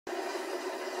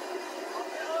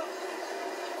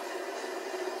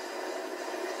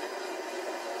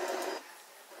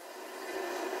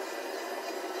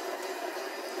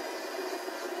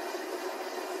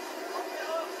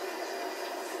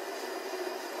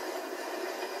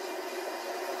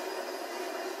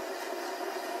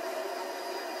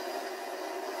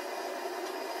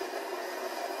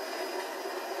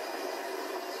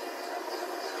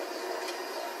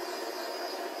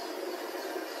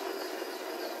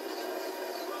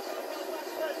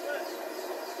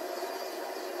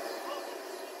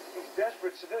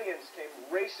desperate civilians came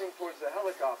racing towards the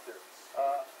helicopter,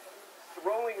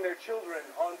 throwing their children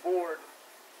on board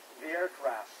the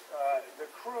aircraft. The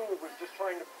crew was just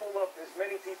trying to pull up as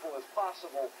many people as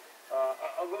possible.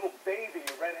 A little baby,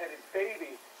 a red-headed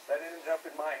baby, that ended up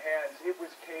in my hands. It was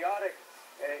chaotic.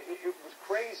 It was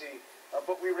crazy,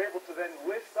 but we were able to then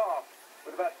lift off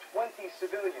with about 20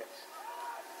 civilians.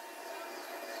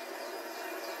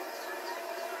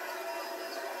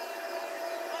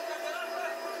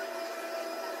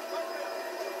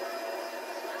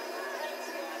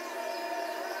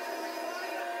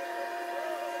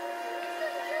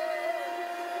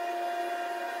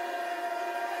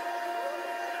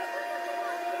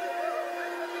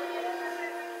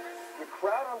 The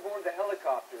crowd on board the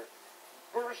helicopter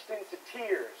burst into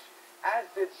tears, as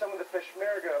did some of the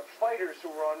Peshmerga fighters who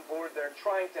were on board there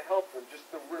trying to help them. Just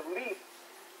the relief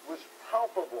was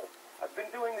palpable. I've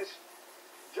been doing this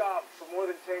job for more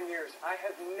than 10 years. I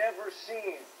have never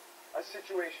seen a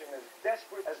situation as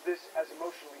desperate as this, as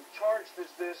emotionally charged as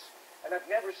this, and I've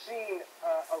never seen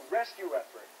a rescue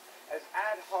effort as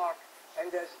ad hoc and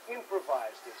as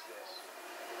improvised as this.